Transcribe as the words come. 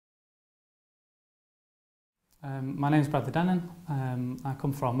My name is Bradley Dennon. I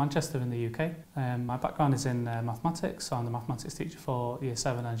come from Manchester in the UK. My background is in mathematics, so I'm the mathematics teacher for Year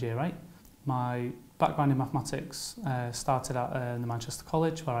 7 and Year 8. My background in mathematics started at the Manchester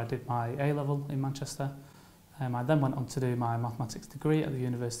College, where I did my A-level in Manchester. I then went on to do my mathematics degree at the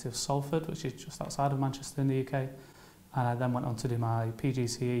University of Salford, which is just outside of Manchester in the UK. And I then went on to do my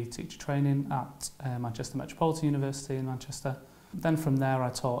PGCE teacher training at Manchester Metropolitan University in Manchester. Then from there I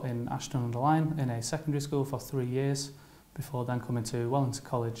taught in Ashton-under-Lyne in a secondary school for 3 years before then coming to Wellington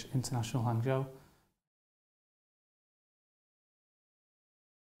College, International Hangzhou.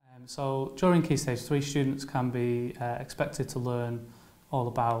 So during Key Stage 3 students can be expected to learn all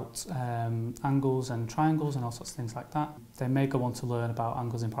about angles and triangles and all sorts of things like that. They may go on to learn about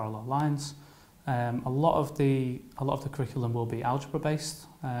angles in parallel lines. A lot of the curriculum will be algebra based.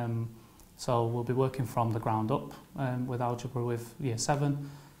 So we'll be working from the ground up with algebra with Year 7,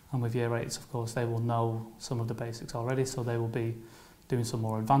 and with Year 8s, of course, they will know some of the basics already, so they will be doing some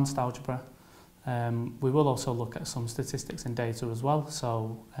more advanced algebra. We will also look at some statistics and data as well,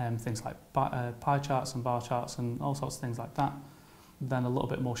 so things like pie charts and bar charts and all sorts of things like that. Then a little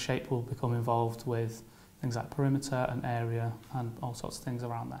bit more shape will become involved with things like perimeter and area and all sorts of things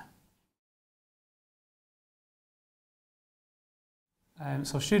around there.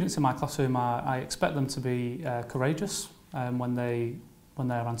 So students in my classroom, I expect them to be courageous when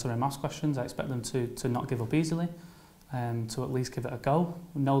they're answering maths questions. I expect them to not give up easily, to at least give it a go.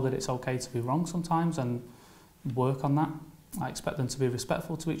 Know that it's okay to be wrong sometimes and work on that. I expect them to be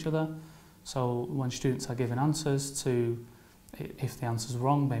respectful to each other. So when students are giving answers, to, if the answer's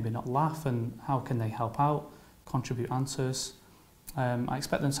wrong, maybe not laugh, and how can they help out, contribute answers. I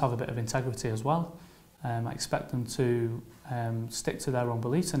expect them to have a bit of integrity as well. I expect them to stick to their own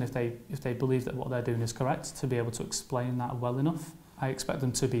beliefs, and if they believe that what they're doing is correct, to be able to explain that well enough. I expect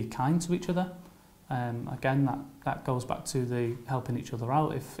them to be kind to each other. Again, that goes back to the helping each other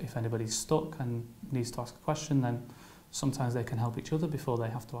out. If anybody's stuck and needs to ask a question, then sometimes they can help each other before they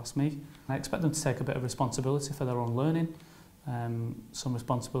have to ask me. I expect them to take a bit of responsibility for their own learning, some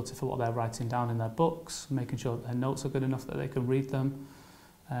responsibility for what they're writing down in their books, making sure that their notes are good enough that they can read them.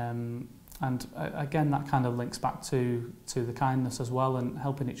 And again, that kind of links back to the kindness as well and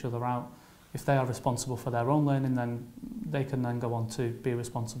helping each other out. If they are responsible for their own learning, then they can then go on to be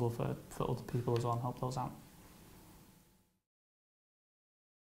responsible for other people as well and help those out.